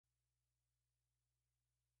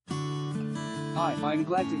Hi, I am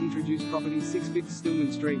glad to introduce property 6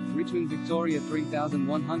 Stillman Street, Richmond, Victoria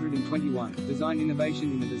 3121. Design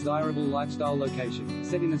innovation in a desirable lifestyle location.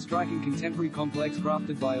 Set in a striking contemporary complex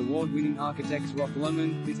crafted by award-winning architects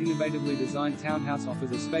Stillman, this innovatively designed townhouse offers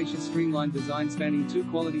a spacious, streamlined design spanning 2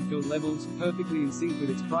 quality-filled levels, perfectly in sync with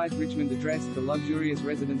its prized Richmond address. The luxurious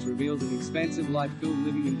residence reveals an expansive light-filled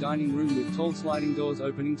living and dining room with tall sliding doors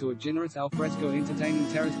opening to a generous alfresco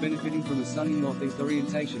entertaining terrace benefiting from a sunny northeast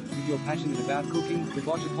orientation. If you're passionate about cooking, the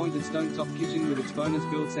Bosch-appointed stone-top kitchen with its bonus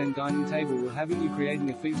built-in dining table will have you creating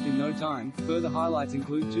a feast in no time. Further highlights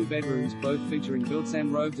include 2 bedrooms, both featuring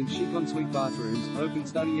built-in robes and chic ensuite bathrooms, open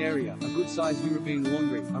study area, a good-sized European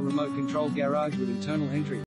laundry, a remote-controlled garage with internal entry,